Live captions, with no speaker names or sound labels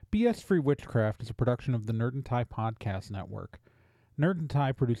BS Free Witchcraft is a production of the Nerd and Tie Podcast Network. Nerd and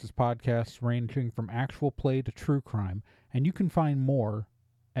Tie produces podcasts ranging from actual play to true crime, and you can find more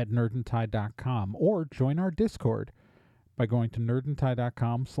at nerdandtie.com or join our Discord by going to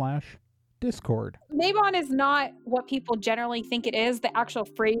nerdandtie.com/Discord. Mabon is not what people generally think it is, the actual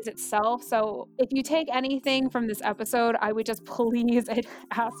phrase itself. So if you take anything from this episode, I would just please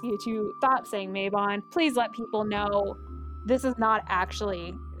ask you to stop saying Mabon. Please let people know this is not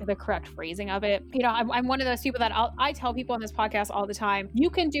actually the correct phrasing of it. You know, I'm one of those people that I tell people on this podcast all the time,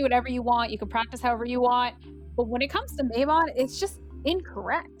 you can do whatever you want, you can practice however you want, but when it comes to Mabon, it's just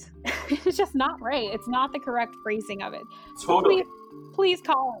incorrect. It's just not right. It's not the correct phrasing of it. Totally. Please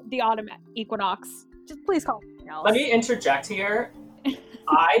call the autumn equinox. Just please call it something else. Let me interject here.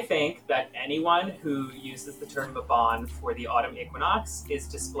 I think that anyone who uses the term Mabon for the autumn equinox is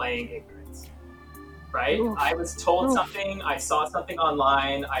displaying ignorance. Right? Oof. I was told Oof. something, I saw something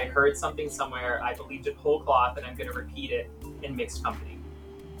online, I heard something somewhere, I believed it whole cloth, and I'm going to repeat it in mixed company.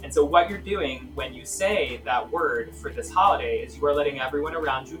 And so what you're doing when you say that word for this holiday is you are letting everyone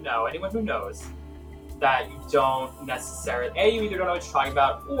around you know, anyone who knows, that you don't necessarily, you either don't know what you're talking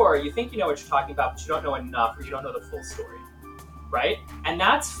about, or you think you know what you're talking about, but you don't know enough, or you don't know the full story, right? And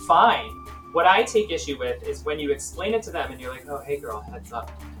that's fine. What I take issue with is when you explain it to them and you're like, oh, hey girl, heads up.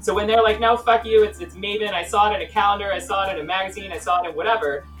 So when they're like, no, fuck you, it's Maven, I saw it in a calendar, I saw it in a magazine, I saw it in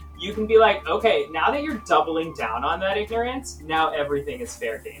whatever, you can be like, okay, now that you're doubling down on that ignorance, now everything is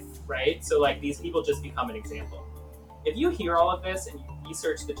fair game, right? So like these people just become an example. If you hear all of this and you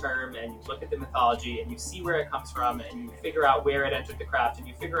research the term and you look at the mythology and you see where it comes from and you figure out where it entered the craft and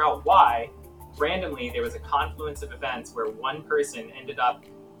you figure out why, randomly there was a confluence of events where one person ended up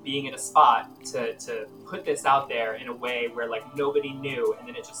being in a spot to put this out there in a way where like nobody knew and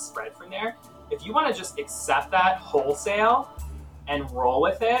then it just spread from there. If you want to just accept that wholesale and roll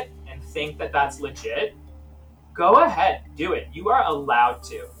with it and think that that's legit, go ahead, do it. You are allowed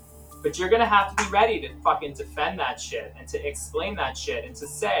to. But you're going to have to be ready to fucking defend that shit and to explain that shit and to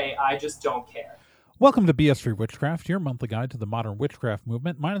say, I just don't care. Welcome to BS Free Witchcraft, your monthly guide to the modern witchcraft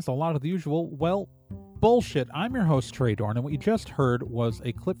movement, minus a lot of the usual, well, bullshit. I'm your host, Trey Dorn, and what you just heard was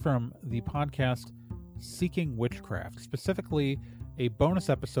a clip from the podcast Seeking Witchcraft, specifically a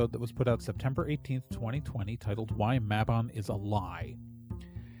bonus episode that was put out September 18th, 2020, titled Why Mabon is a Lie.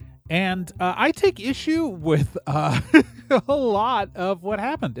 And I take issue with a lot of what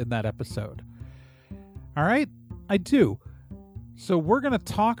happened in that episode. All right? I do. So we're going to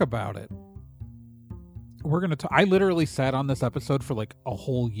talk about it. I literally sat on this episode for like a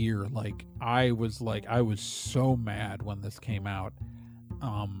whole year. I was so mad when this came out.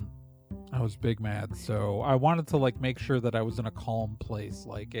 I was big mad. So I wanted to like make sure that I was in a calm place.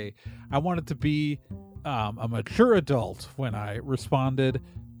 I wanted to be a mature adult when I responded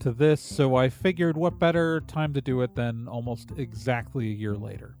to this, so I figured what better time to do it than almost exactly a year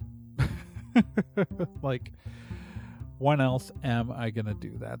later. Like, when else am I gonna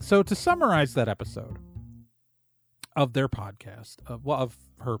do that? So to summarize that episode of their podcast, of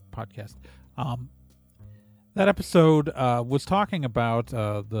her podcast, that episode was talking about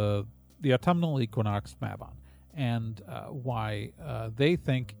the autumnal equinox Mabon and why they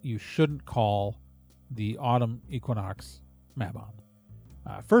think you shouldn't call the autumn equinox Mabon.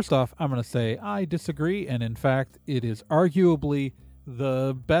 First off, I'm going to say I disagree, and in fact, it is arguably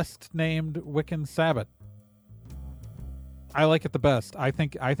the best named Wiccan Sabbath. I like it the best. I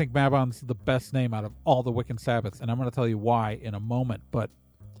think Mabon's the best name out of all the Wiccan Sabbaths, and I'm going to tell you why in a moment. But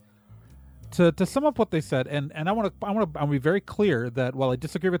to sum up what they said, and I want to be very clear that while I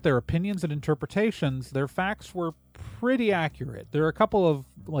disagree with their opinions and interpretations, their facts were pretty accurate. There are a couple of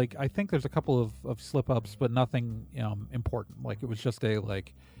I think there's a couple of slip ups, but nothing important. Like it was just a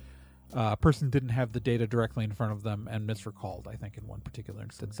person didn't have the data directly in front of them and misrecalled, I think, in one particular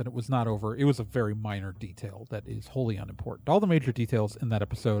instance, and it was a very minor detail that is wholly unimportant. All the major details in that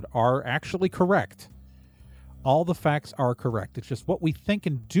episode are actually correct. All the facts are correct. It's just what we think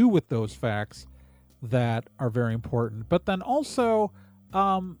and do with those facts that are very important. But then also,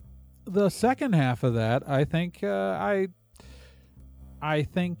 the second half of that, I think, I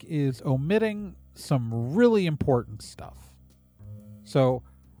think is omitting some really important stuff. So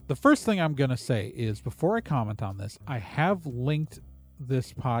the first thing I'm going to say is, before I comment on this, I have linked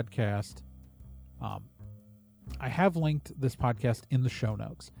this podcast. In the show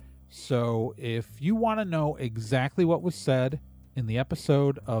notes. So if you want to know exactly what was said in the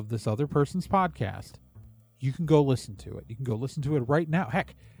episode of this other person's podcast, you can go listen to it. You can go listen to it right now.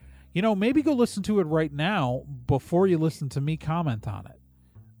 Heck, maybe go listen to it right now before you listen to me comment on it.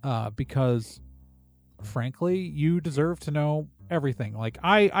 Because, frankly, you deserve to know everything. Like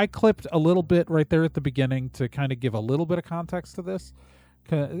I clipped a little bit right there at the beginning to kind of give a little bit of context to this.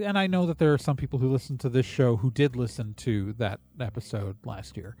 And I know that there are some people who listen to this show who did listen to that episode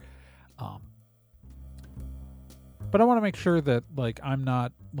last year. But I want to make sure that, like, I'm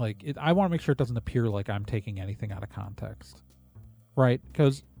not, like, I want to make sure it doesn't appear like I'm taking anything out of context. Right?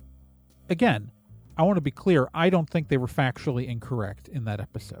 Because, again, I want to be clear, I don't think they were factually incorrect in that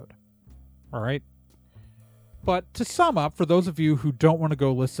episode. All right? But to sum up, for those of you who don't want to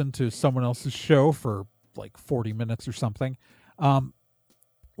go listen to someone else's show for, like, 40 minutes or something,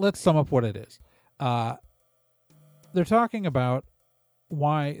 let's sum up what it is. They're talking about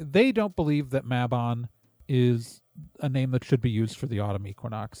why they don't believe that Mabon is a name that should be used for the autumn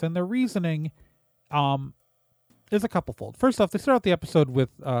equinox. And their reasoning is a couplefold. First off, they start out the episode with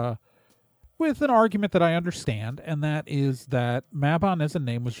an argument that I understand, and that is that Mabon as a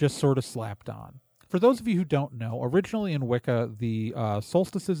name was just sort of slapped on. For those of you who don't know, originally in Wicca, the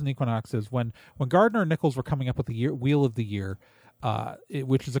solstices and equinoxes, when Gardner and Nichols were coming up with the Wheel of the Year,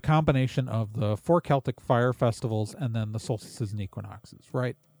 which is a combination of the 4 Celtic fire festivals and then the solstices and equinoxes,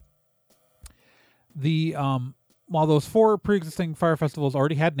 right? While those 4 pre-existing fire festivals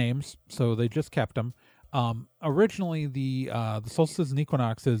already had names, so they just kept them. Originally, the solstices and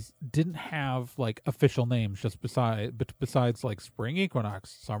equinoxes didn't have like official names, just besides like spring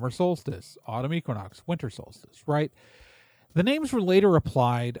equinox, summer solstice, autumn equinox, winter solstice, right? The names were later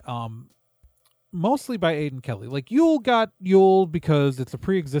applied, mostly by Aidan Kelly. Like Yule got Yule because it's a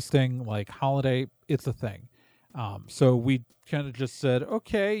pre-existing like holiday. It's a thing. So we kind of just said,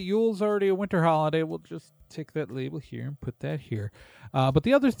 okay, Yule's already a winter holiday. We'll just take that label here and put that here. But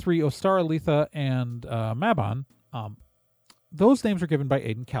the other 3, Ostara, Letha, and Mabon, those names are given by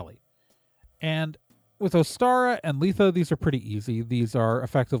Aidan Kelly. And with Ostara and Letha, these are pretty easy. These are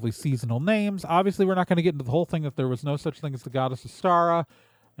effectively seasonal names. Obviously, we're not going to get into the whole thing that there was no such thing as the goddess Ostara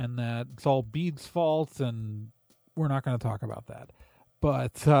and that it's all Bede's fault, and we're not going to talk about that.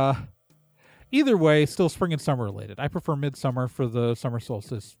 But either way, still spring and summer related. I prefer midsummer for the summer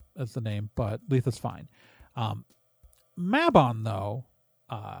solstice as the name, but Letha's fine. Mabon, though,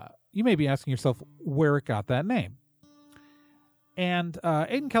 you may be asking yourself where it got that name. And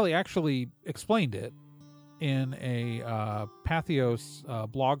Aidan Kelly actually explained it in a Pathos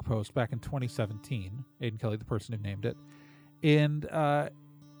blog post back in 2017. Aidan Kelly, the person who named it. And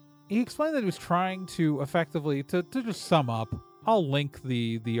he explained that he was trying to effectively, to just sum up, I'll link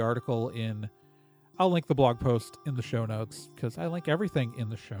the article in... I'll link the blog post in the show notes, because I link everything in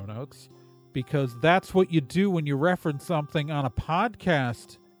the show notes, because that's what you do when you reference something on a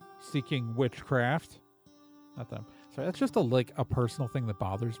podcast seeking witchcraft. Not that. Sorry, that's just a personal thing that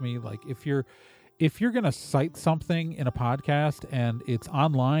bothers me. Like if you're gonna cite something in a podcast and it's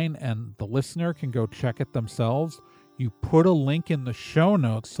online and the listener can go check it themselves, you put a link in the show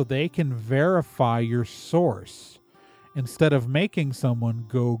notes so they can verify your source instead of making someone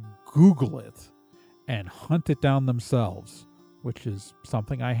go Google it and hunt it down themselves, which is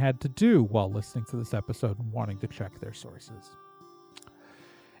something I had to do while listening to this episode and wanting to check their sources.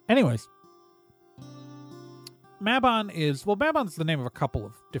 Anyways, Mabon's the name of a couple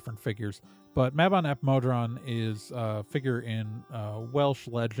of different figures, but Mabon ap Modron is a figure in Welsh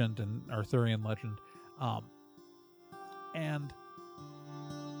legend and Arthurian legend. And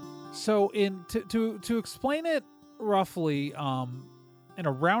so to explain it roughly, in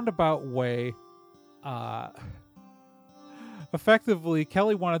a roundabout way, effectively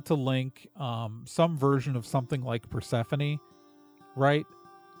Kelly wanted to link some version of something like Persephone, right?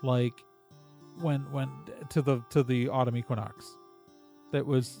 Like when to the autumn equinox. That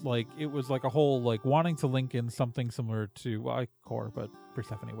was like, it was like a whole like wanting to link in something similar to Icor, but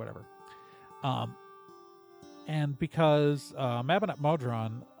Persephone, whatever. And because Mabon ap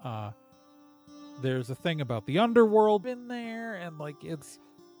Modron, there's a thing about the underworld in there, and like it's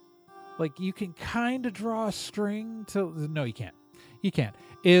like you can kind of draw a string to. No, you can't. You can't.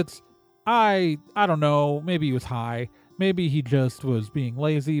 It's I don't know. Maybe he was high. Maybe he just was being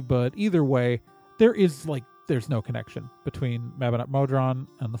lazy. But either way, there's no connection between Mabon ap Modron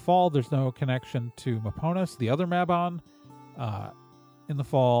and the fall. There's no connection to Meponis, the other Mabon. In the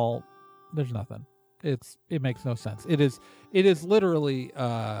fall, there's nothing. It makes no sense. It is literally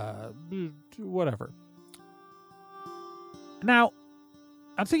whatever. Now,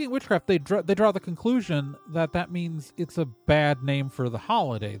 on Seeking Witchcraft, they draw the conclusion that means it's a bad name for the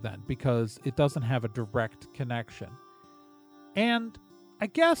holiday then, because it doesn't have a direct connection. And I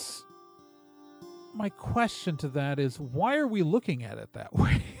guess my question to that is, why are we looking at it that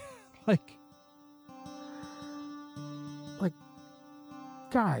way? like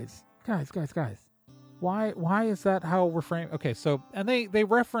guys. Why is that how we're framing? Okay, so and they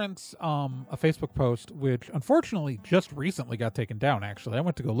reference a Facebook post which unfortunately just recently got taken down. Actually, I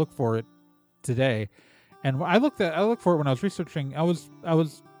went to go look for it today, and I looked for it when I was researching. I was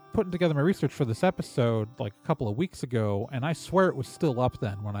putting together my research for this episode like a couple of weeks ago, and I swear it was still up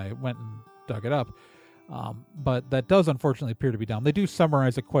then when I went and dug it up. But that does unfortunately appear to be down. They do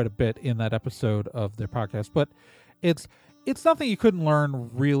summarize it quite a bit in that episode of their podcast, but it's nothing you couldn't learn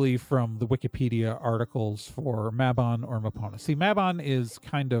really from the Wikipedia articles for Mabon or Mapona. See, Mabon is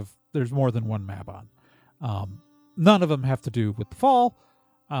there's more than one Mabon. None of them have to do with the fall.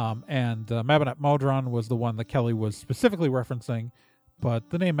 And Mabon ap Modron was the one that Kelly was specifically referencing,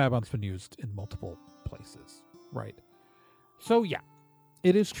 but the name Mabon's been used in multiple places, right? So yeah,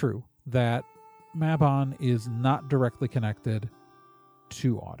 it is true that Mabon is not directly connected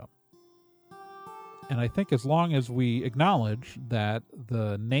to Autumn. And I think as long as we acknowledge that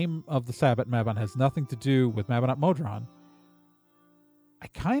the name of the Sabbat Mabon has nothing to do with Mabon ap Modron,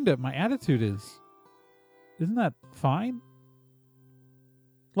 my attitude is, isn't that fine?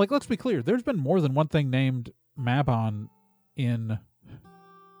 Like, let's be clear, there's been more than one thing named Mabon in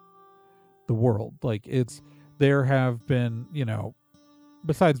the world. Like, there have been,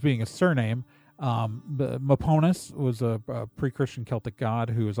 besides being a surname, Maponus was a pre-Christian Celtic god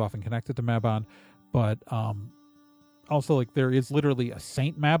who is often connected to Mabon. But also, like, there is literally a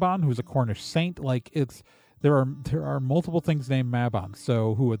Saint Mabon who's a Cornish saint. Like, there are multiple things named Mabon,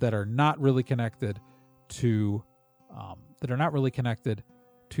 so that are not really connected to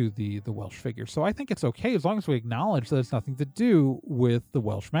the Welsh figure. So I think it's okay as long as we acknowledge that it's nothing to do with the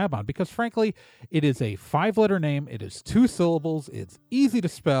Welsh Mabon, because frankly, it is a 5-letter name. It is 2 syllables. It's easy to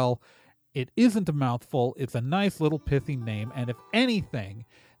spell. It isn't a mouthful. It's a nice little pithy name, and if anything,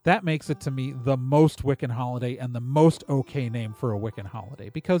 that makes it, to me, the most Wiccan holiday and the most okay name for a Wiccan holiday.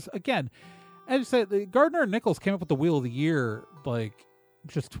 Because, again, as I said, Gardner and Nichols came up with the Wheel of the Year, like,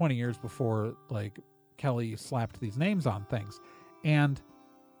 just 20 years before, like, Kelly slapped these names on things. And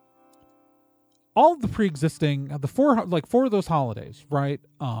all of the pre-existing, four of those holidays, right?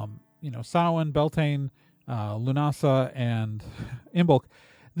 Samhain, Beltane, Lunasa, and Imbolc,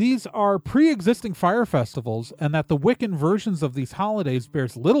 these are pre-existing fire festivals, and that the Wiccan versions of these holidays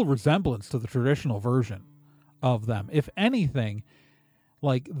bears little resemblance to the traditional version of them. If anything,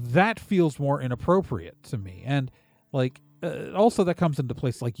 like, that feels more inappropriate to me. And, like, also that comes into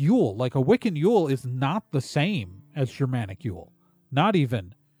place, like, Yule. Like, a Wiccan Yule is not the same as Germanic Yule. Not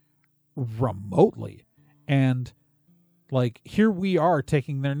even remotely. And, like, here we are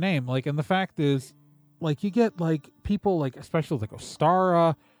taking their name. Like, and the fact is, like, you get, like, people, like, especially, like,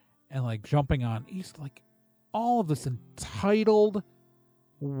 Ostara and, like, jumping on East, like, all of this entitled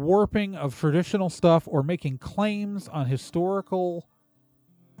warping of traditional stuff or making claims on historical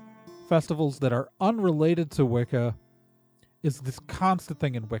festivals that are unrelated to Wicca is this constant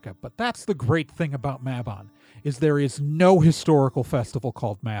thing in Wicca. But that's the great thing about Mabon, is there is no historical festival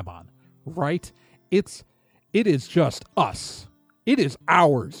called Mabon, right? It is just us. It is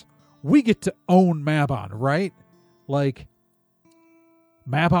ours. We get to own Mabon, right? Like,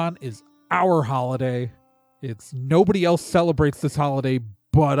 Mabon is our holiday. It's nobody else celebrates this holiday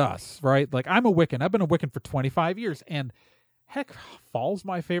but us, right? Like, I'm a Wiccan. I've been a Wiccan for 25 years, and heck, fall's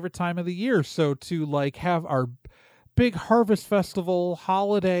my favorite time of the year. So to, like, have our big harvest festival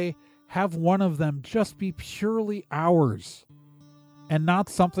holiday, have one of them just be purely ours and not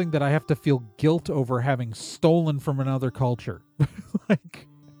something that I have to feel guilt over having stolen from another culture. Like,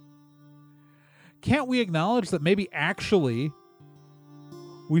 can't we acknowledge that maybe actually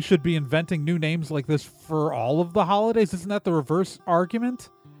we should be inventing new names like this for all of the holidays? Isn't that the reverse argument?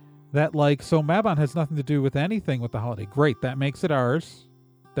 That, like, so Mabon has nothing to do with anything with the holiday. Great, that makes it ours.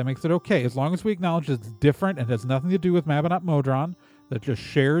 That makes it okay. As long as we acknowledge it's different and has nothing to do with Mabon ap Modron, that just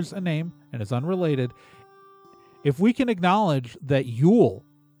shares a name and is unrelated. If we can acknowledge that Yule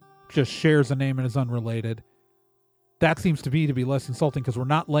just shares a name and is unrelated, that seems to be less insulting, because we're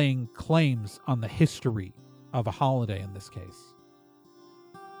not laying claims on the history of a holiday in this case.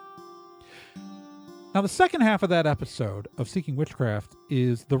 Now, the second half of that episode of Seeking Witchcraft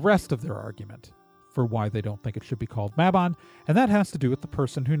is the rest of their argument for why they don't think it should be called Mabon, and that has to do with the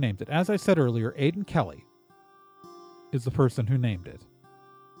person who named it. As I said earlier, Aidan Kelly is the person who named it.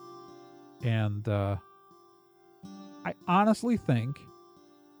 And I honestly think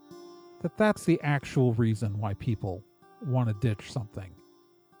that that's the actual reason why people want to ditch something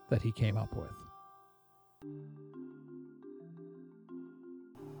that he came up with.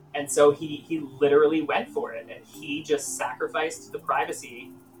 And so he literally went for it, and he just sacrificed the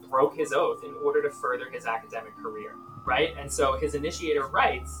privacy, broke his oath in order to further his academic career. right? And so his initiator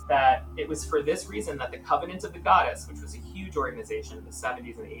writes that it was for this reason that the Covenant of the Goddess, which was a huge organization in the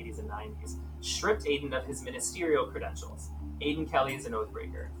 70s and 80s and 90s, stripped Aiden of his ministerial credentials. Aiden Kelly is an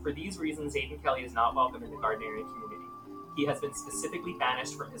oathbreaker. For these reasons, Aiden Kelly is not welcome in the Gardnerian community. He has been specifically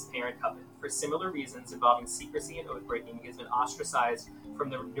banished from his parent coven. For similar reasons involving secrecy and oath-breaking, he has been ostracized from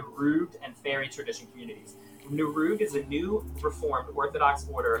the Nerugd and Fairy tradition communities. Nerugd is a new Reformed Orthodox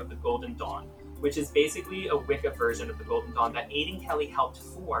order of the Golden Dawn, which is basically a Wicca version of the Golden Dawn that Aiden Kelly helped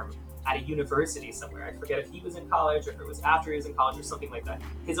form at a university somewhere. I forget if he was in college or if it was after he was in college or something like that.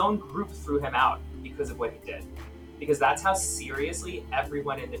 His own group threw him out because of what he did. Because that's how seriously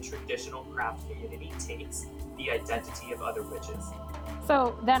everyone in the traditional craft community takes the identity of other witches.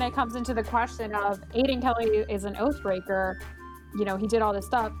 So then it comes into the question of Aiden Kelly is an oathbreaker. You know, he did all this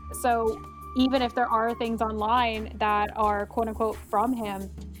stuff. So even if there are things online that are quote unquote from him,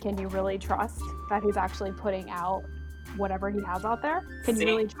 can you really trust that he's actually putting out whatever he has out there? Can you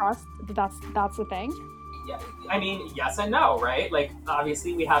really trust that that's the thing? Yeah, I mean, yes and no, right? Like,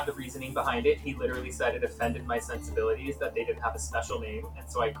 obviously we have the reasoning behind it. He literally said it offended my sensibilities that they didn't have a special name, and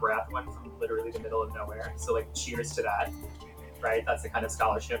so I grabbed one from literally the middle of nowhere. So, like, cheers to that, right? That's the kind of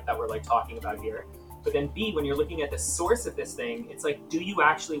scholarship that we're, like, talking about here. But then B, when you're looking at the source of this thing, it's like, do you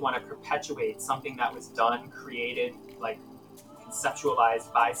actually want to perpetuate something that was done, created, like,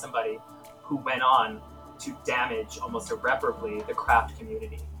 conceptualized by somebody who went on to damage almost irreparably the craft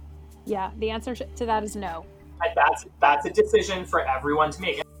community? Yeah, the answer to that is no. And that's a decision for everyone to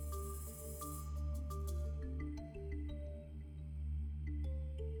make.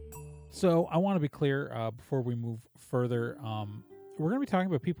 So I want to be clear before we move further. We're going to be talking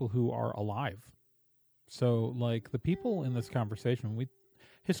about people who are alive. So, like, the people in this conversation,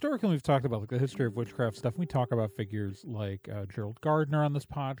 historically we've talked about like the history of witchcraft stuff. We talk about figures like Gerald Gardner on this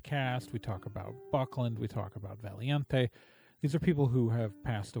podcast. We talk about Buckland. We talk about Valiente. These are people who have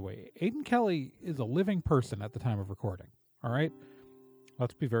passed away. Aiden Kelly is a living person at the time of recording. All right?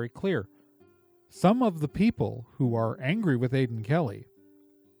 Let's be very clear. Some of the people who are angry with Aiden Kelly,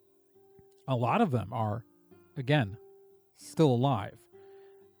 a lot of them are, again, still alive.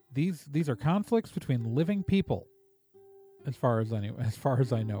 These are conflicts between living people, as far as I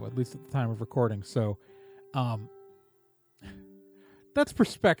know, at least at the time of recording. So, that's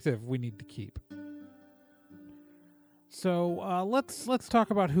perspective we need to keep. So let's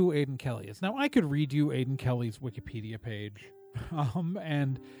talk about who Aiden Kelly is. Now, I could read you Aiden Kelly's Wikipedia page,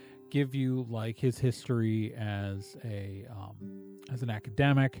 and give you like his history as an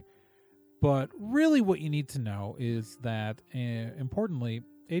academic, but really, what you need to know is that, importantly,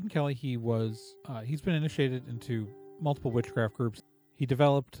 Aiden Kelly he's been initiated into multiple witchcraft groups. He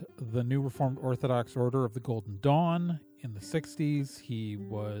developed the New Reformed Orthodox Order of the Golden Dawn in the 60s. He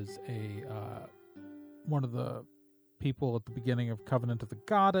was one of the people at the beginning of Covenant of the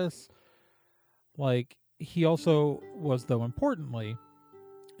Goddess. Like, he also was, though importantly,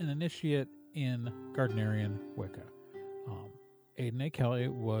 an initiate in Gardnerian Wicca. Aiden A. Kelly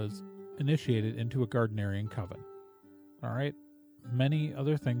was initiated into a Gardnerian coven. All right? Many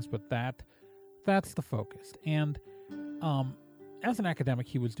other things, but that's the focus. And as an academic,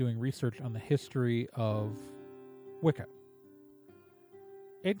 he was doing research on the history of Wicca.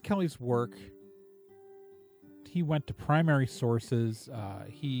 Aiden Kelly's work, he went to primary sources.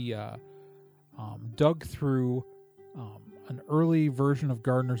 He dug through an early version of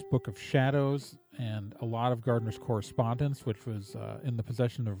Gardner's Book of Shadows and a lot of Gardner's correspondence, which was in the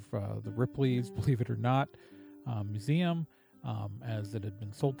possession of the Ripley's, believe it or not, museum, as it had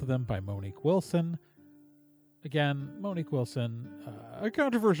been sold to them by Monique Wilson. Again, Monique Wilson, a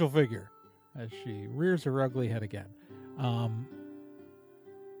controversial figure, as she rears her ugly head again.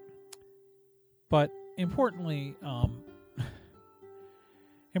 But importantly,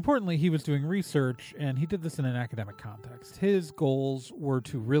 he was doing research, and he did this in an academic context. His goals were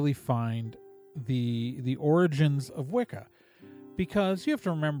to really find the origins of Wicca, because you have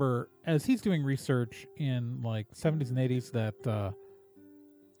to remember, as he's doing research in like 70s and 80s, that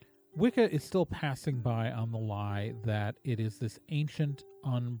Wicca is still passing by on the lie that it is this ancient,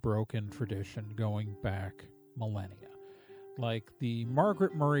 unbroken tradition going back millennia. Like, the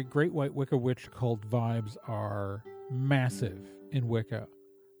Margaret Murray Great White Wicca Witch cult vibes are massive in Wicca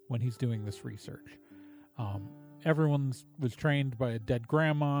when he's doing this research. Everyone was trained by a dead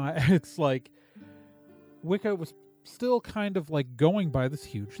grandma. It's like Wicca was still kind of like going by this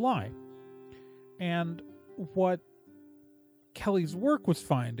huge lie. And what Kelly's work was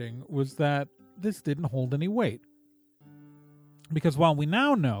finding was that this didn't hold any weight. Because while we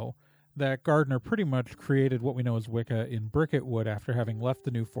now know that Gardner pretty much created what we know as Wicca in Bricket Wood after having left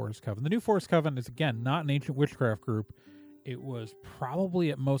the New Forest Coven. The New Forest Coven is, again, not an ancient witchcraft group. It was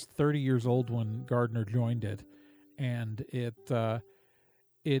probably at most 30 years old when Gardner joined it, and it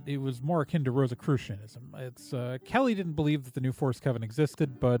was more akin to Rosicrucianism. Kelly didn't believe that the New Forest Coven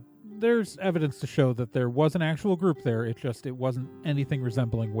existed, but there's evidence to show that there was an actual group there. It wasn't anything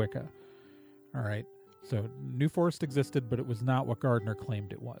resembling Wicca. All right. So New Forest existed, but it was not what Gardner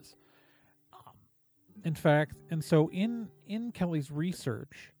claimed it was. In fact, and so in Kelly's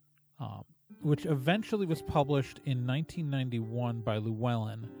research, which eventually was published in 1991 by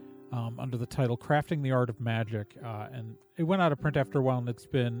Llewellyn under the title "Crafting the Art of Magic," and it went out of print after a while, and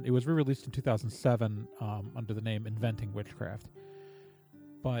it was re-released in 2007 under the name "Inventing Witchcraft."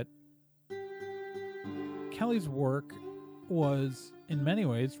 But Kelly's work was, in many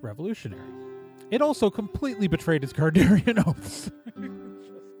ways, revolutionary. It also completely betrayed his Gardnerian oaths.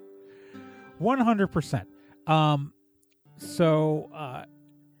 100%.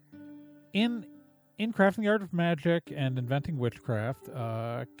 In Crafting the Art of Magic and Inventing Witchcraft,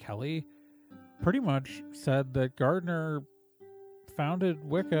 Kelly pretty much said that Gardner founded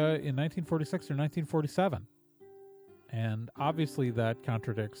Wicca in 1946 or 1947. And obviously that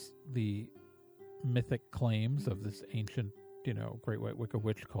contradicts the mythic claims of this ancient, Great White Wicca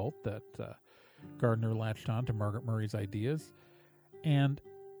witch cult that Gardner latched on to Margaret Murray's ideas. And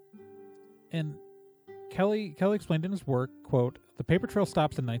Kelly explained in his work, quote, "The paper trail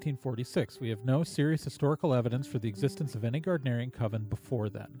stops in 1946. We have no serious historical evidence for the existence of any Gardnerian coven before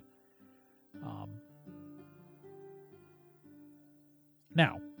then."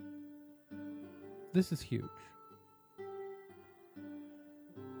 Now, this is huge.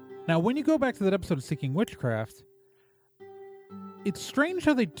 Now, when you go back to that episode of Seeking Witchcraft, it's strange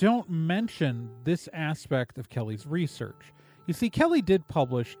how they don't mention this aspect of Kelly's research. You see, Kelly did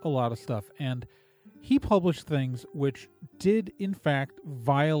publish a lot of stuff, and he published things which did, in fact,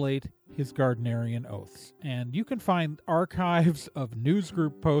 violate his Gardnerian oaths. And you can find archives of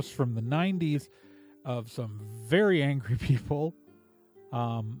newsgroup posts from the 90s of some very angry people.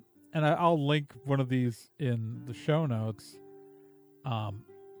 And I'll link one of these in the show notes,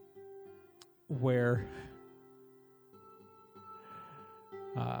 where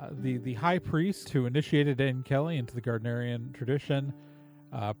the high priest who initiated Aidan Kelly into the Gardnerian tradition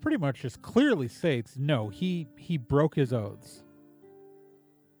pretty much just clearly states, no, he broke his oaths.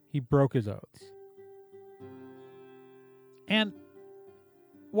 He broke his oaths. And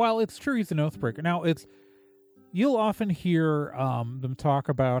while it's true he's an oath breaker, now you'll often hear them talk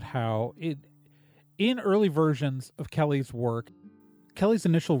about how in early versions of Kelly's work, Kelly's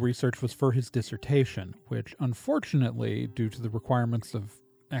initial research was for his dissertation, which unfortunately, due to the requirements of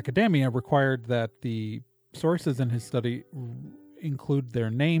academia, required that the sources in his study include their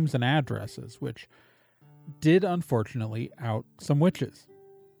names and addresses, which did unfortunately out some witches.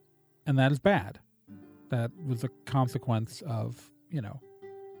 And that is bad. That was a consequence of,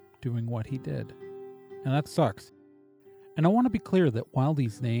 doing what he did. And that sucks. And I want to be clear that while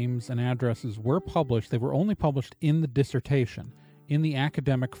these names and addresses were published, they were only published in the dissertation, in the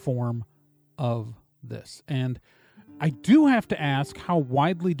academic form of this. And I do have to ask how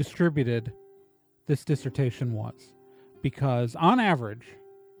widely distributed this dissertation was. Because on average,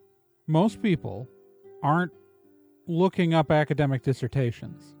 most people aren't looking up academic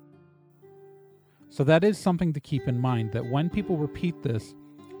dissertations. So that is something to keep in mind, that when people repeat this,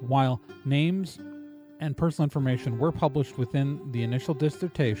 while names and personal information were published within the initial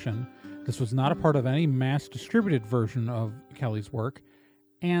dissertation, this was not a part of any mass distributed version of Kelly's work.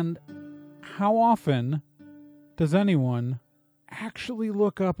 And how often does anyone actually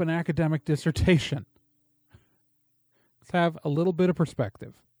look up an academic dissertation? Let's have a little bit of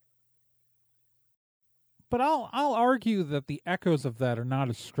perspective. But I'll argue that the echoes of that are not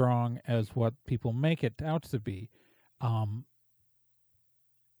as strong as what people make it out to be.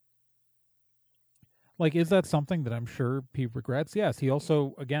 Is that something that I'm sure he regrets? Yes, he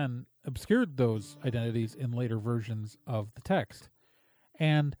also, again, obscured those identities in later versions of the text.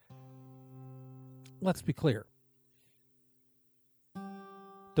 And let's be clear.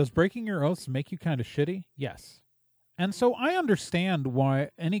 Does breaking your oaths make you kind of shitty? Yes. And so I understand why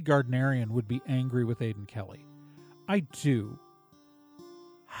any Gardnerian would be angry with Aidan Kelly. I do.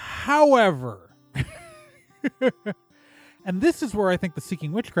 However, and this is where I think the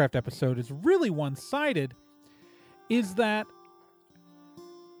Seeking Witchcraft episode is really one-sided, is that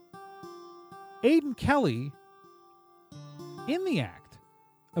Aidan Kelly, in the act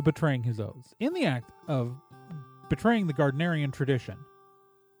of betraying his oaths, in the act of betraying the Gardnerian tradition,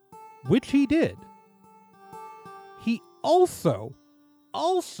 which he did, he also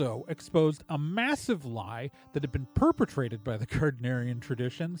also exposed a massive lie that had been perpetrated by the Gardnerian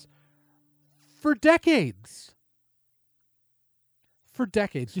traditions for decades. For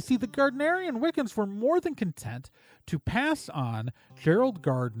decades. You see, the Gardnerian Wiccans were more than content to pass on Gerald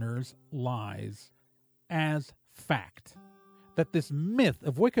Gardner's lies as fact. That this myth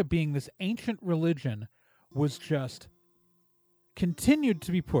of Wicca being this ancient religion was just continued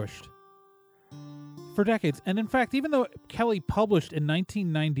to be pushed for decades. And in fact, even though Kelly published in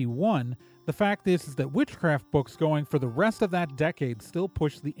 1991, the fact is that witchcraft books going for the rest of that decade still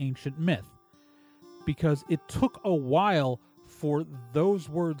pushed the ancient myth. Because it took a while for those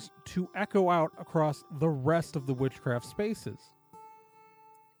words to echo out across the rest of the witchcraft spaces.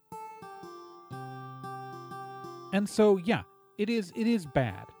 And so, yeah, it is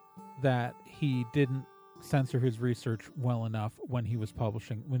bad that he didn't censor his research well enough when he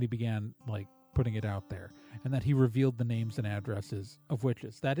began putting it out there, and that he revealed the names and addresses of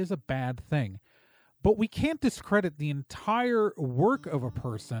witches. That is a bad thing. But we can't discredit the entire work of a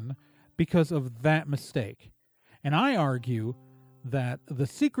person because of that mistake. And I argue that the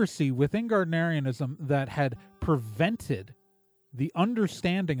secrecy within Gardnerianism that had prevented the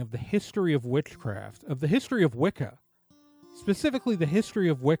understanding of the history of witchcraft, of the history of Wicca, specifically the history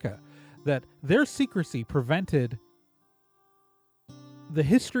of Wicca, that their secrecy prevented the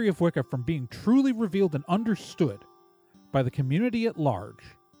history of Wicca from being truly revealed and understood by the community at large.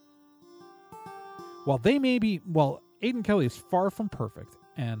 While Aidan Kelly is far from perfect,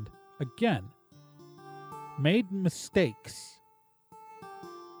 and again, made mistakes,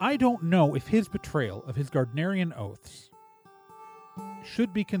 I don't know if his betrayal of his Gardnerian oaths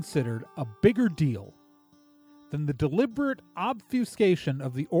should be considered a bigger deal than the deliberate obfuscation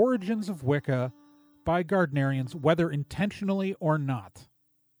of the origins of Wicca by Gardnerians, whether intentionally or not.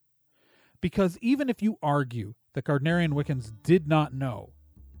 Because even if you argue that Gardnerian Wiccans did not know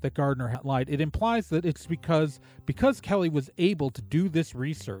that Gardner had lied, it implies that it's because Kelly was able to do this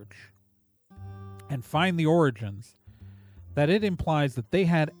research and find the origins, that it implies that they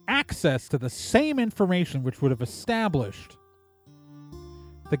had access to the same information which would have established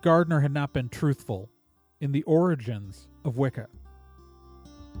that Gardner had not been truthful in the origins of Wicca.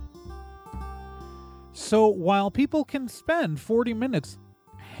 So while people can spend 40 minutes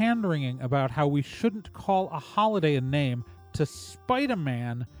hand-wringing about how we shouldn't call a holiday a name to spite a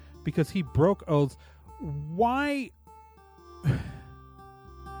man because he broke oaths, why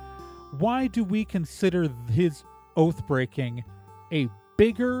do we consider his oath-breaking a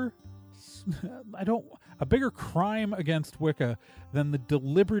bigger crime against Wicca than the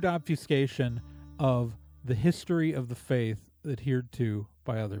deliberate obfuscation of the history of the faith adhered to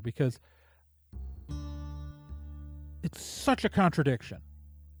by others? Because it's such a contradiction.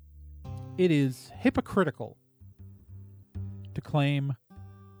 It is hypocritical to claim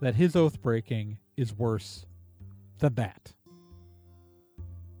that his oath-breaking is worse than that.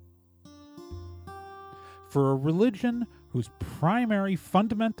 For a religion whose primary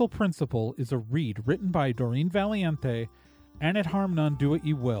fundamental principle is a reed written by Doreen Valiente, and at harm none, do what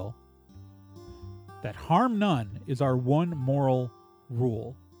ye will, that harm none is our one moral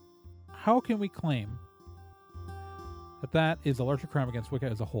rule, how can we claim that is a larger crime against Wicca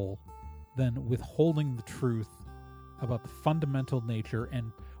as a whole than withholding the truth about the fundamental nature,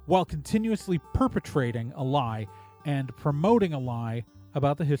 and while continuously perpetrating a lie and promoting a lie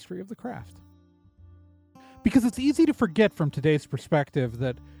about the history of the craft? Because it's easy to forget from today's perspective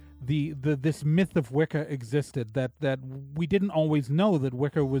that this myth of Wicca existed, that we didn't always know that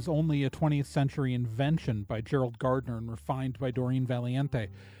Wicca was only a 20th century invention by Gerald Gardner and refined by Doreen Valiente.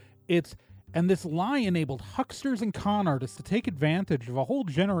 And this lie enabled hucksters and con artists to take advantage of a whole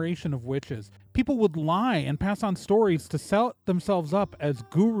generation of witches. People would lie and pass on stories to sell themselves up as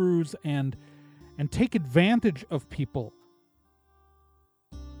gurus and take advantage of people.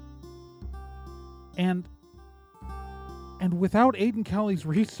 And without Aidan Kelly's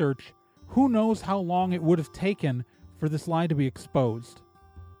research, who knows how long it would have taken for this lie to be exposed.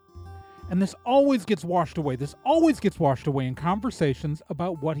 And this always gets washed away. This always gets washed away in conversations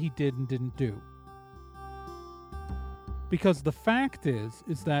about what he did and didn't do. Because the fact is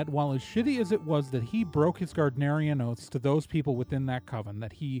that while as shitty as it was that he broke his Gardnerian oaths to those people within that coven,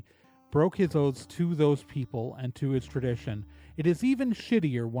 that he broke his oaths to those people and to his tradition, it is even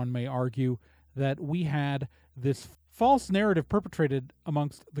shittier, one may argue, that we had this false narrative perpetrated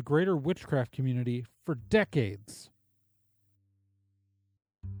amongst the greater witchcraft community for decades.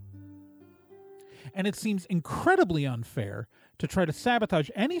 And it seems incredibly unfair to try to sabotage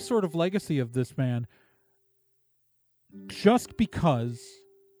any sort of legacy of this man just because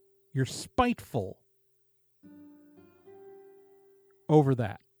you're spiteful over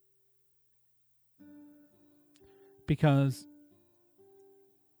that. Because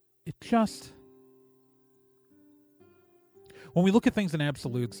it just... When we look at things in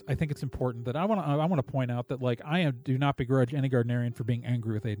absolutes, I think it's important that I want to point out that, like, do not begrudge any Gardnerian for being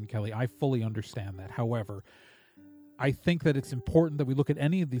angry with Aidan Kelly. I fully understand that. However, I think that it's important that we look at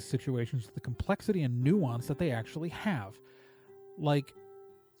any of these situations with the complexity and nuance that they actually have. Like,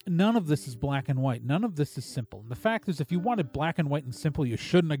 none of this is black and white. None of this is simple. And the fact is, if you wanted black and white and simple, you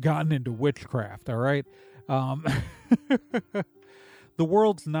shouldn't have gotten into witchcraft, all right? The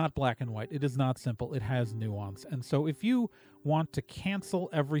world's not black and white. It is not simple. It has nuance. And so if you want to cancel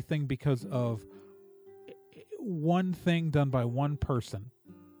everything because of one thing done by one person,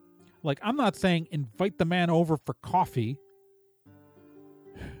 like, I'm not saying invite the man over for coffee,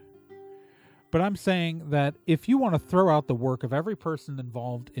 but I'm saying that if you want to throw out the work of every person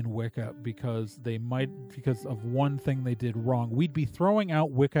involved in Wicca because of one thing they did wrong, we'd be throwing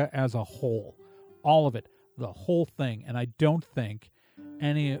out Wicca as a whole. All of it. The whole thing. And I don't think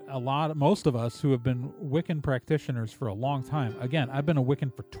most of us who have been Wiccan practitioners for a long time, again, I've been a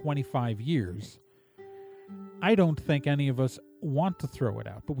Wiccan for 25 years, I don't think any of us want to throw it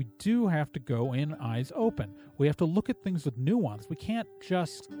out, but we do have to go in eyes open. We have to look at things with nuance. We can't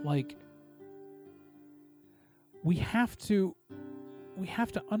just, like, we have to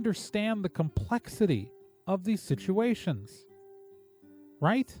understand the complexity of these situations,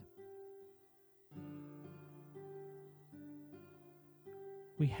 right?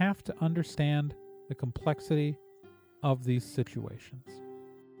 We have to understand the complexity of these situations.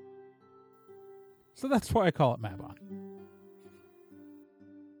 So that's why I call it Mabon.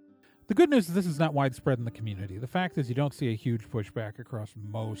 The good news is this is not widespread in the community. The fact is you don't see a huge pushback across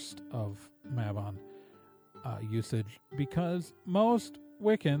most of Mabon usage because most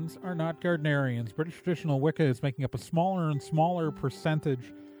Wiccans are not Gardnerians. British traditional Wicca is making up a smaller and smaller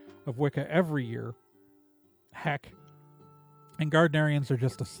percentage of Wicca every year. Heck, and Gardnerians are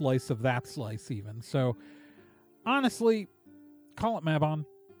just a slice of that slice even. So, honestly, call it Mabon.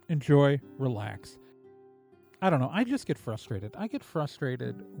 Enjoy, relax. I don't know, I just get frustrated. I get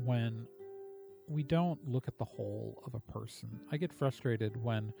frustrated when we don't look at the whole of a person. I get frustrated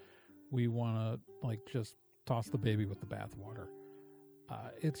when we want to, like, just toss the baby with the bathwater.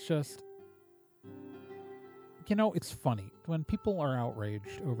 It's just... You know, it's funny when people are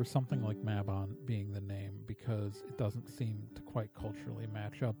outraged over something like Mabon being the name because it doesn't seem to quite culturally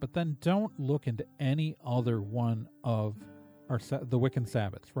match up, but then don't look into any other one of the Wiccan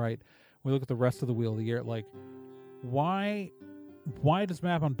Sabbats, right? We look at the rest of the Wheel of the Year, like, why does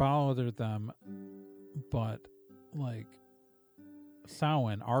Mabon bother them, but, like,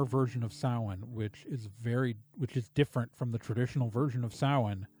 Samhain, our version of Samhain, which is different from the traditional version of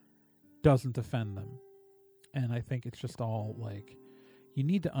Samhain, doesn't offend them. And I think it's just all, like, you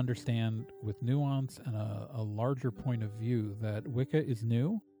need to understand with nuance and a larger point of view that Wicca is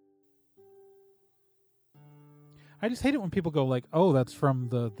new. I just hate it when people go like, oh, that's from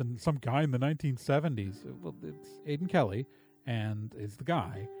some guy in the 1970s. Well, it's Aidan Kelly, and is the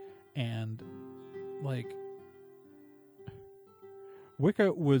guy. And, like,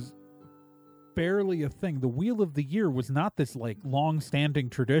 Wicca was barely a thing. The Wheel of the Year was not this, like, long-standing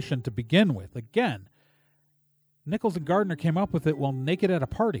tradition to begin with. Again, Nichols and Gardner came up with it while naked at a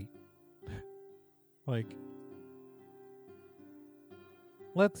party. Like,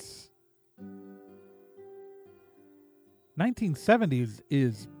 1970s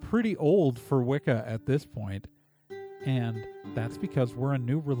is pretty old for Wicca at this point, and that's because we're a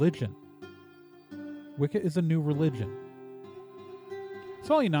new religion. Wicca is a new religion.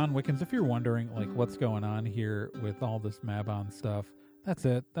 So all you non-Wiccans, if you're wondering, like, what's going on here with all this Mabon stuff, that's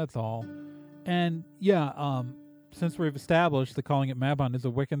it. That's all. And, yeah, since we've established that calling it Mabon is a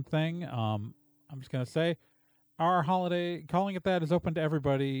Wiccan thing, I'm just going to say our holiday, calling it that, is open to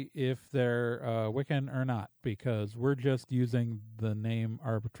everybody if they're Wiccan or not, because we're just using the name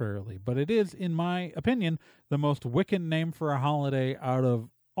arbitrarily. But it is, in my opinion, the most Wiccan name for a holiday out of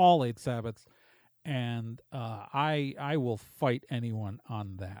all 8 Sabbats, and I will fight anyone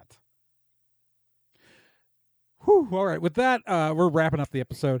on that. Whew, all right, with that, we're wrapping up the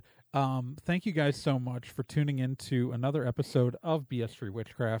episode. Thank you guys so much for tuning in to another episode of BS Free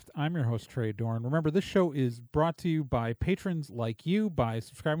Witchcraft. I'm your host, Trey Dorn. Remember, this show is brought to you by patrons like you. By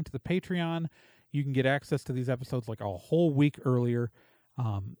subscribing to the Patreon, you can get access to these episodes like a whole week earlier.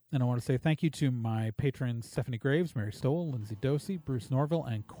 And I want to say thank you to my patrons, Stephanie Graves, Mary Stowell, Lindsay Dosey, Bruce Norville,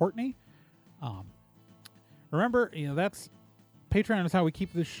 and Courtney. Remember, that's Patreon is how we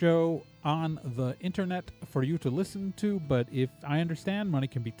keep this show on the internet for you to listen to, but if I understand, money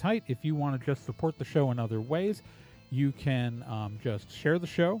can be tight. If you want to just support the show in other ways, You can just share the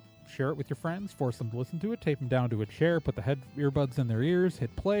show, share it with your friends, force them to listen to it, tape them down to a chair, put the earbuds in their ears,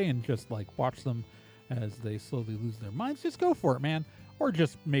 hit play, and just like watch them as they slowly lose their minds. Just go for it, man. Or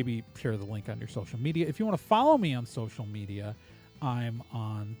just maybe share the link on your social media. If you want to follow me on social media, I'm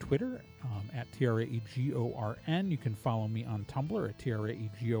on Twitter at TRAEGORN. You can follow me on Tumblr at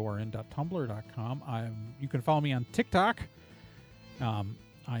TRAEGORN.tumblr.com. You can follow me on TikTok.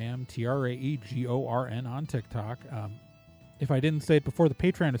 I am TRAEGORN on TikTok. If I didn't say it before, the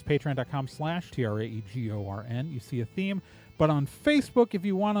Patreon is patreon.com/TRAEGORN. You see a theme. But on Facebook, if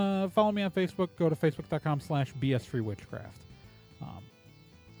you want to follow me on Facebook, go to facebook.com/BSFreeWitchcraft.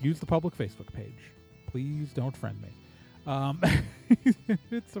 Use the public Facebook page. Please don't friend me.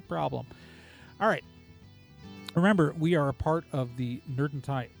 It's a problem. All right. Remember, we are a part of the Nerd and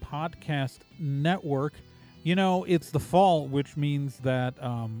Tie podcast network. You know, it's the fall, which means that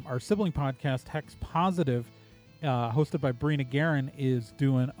our sibling podcast, Hex Positive, hosted by Brina Guerin, is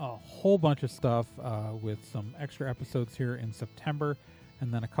doing a whole bunch of stuff with some extra episodes here in September,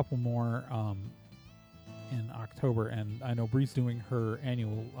 and then a couple more in October. And I know Bree's doing her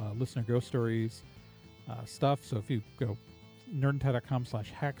annual Listener Ghost Stories stuff. So if you go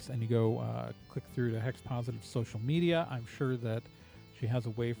nerdandtie.com/hex and you go click through to Hex Positive social media, I'm sure that she has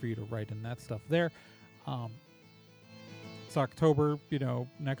a way for you to write in that stuff there. It's October,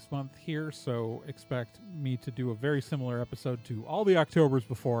 next month here, so expect me to do a very similar episode to all the Octobers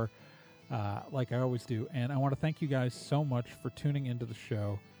before, like I always do. And I want to thank you guys so much for tuning into the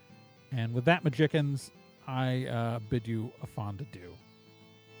show. And with that, Magicians, I bid you a fond adieu.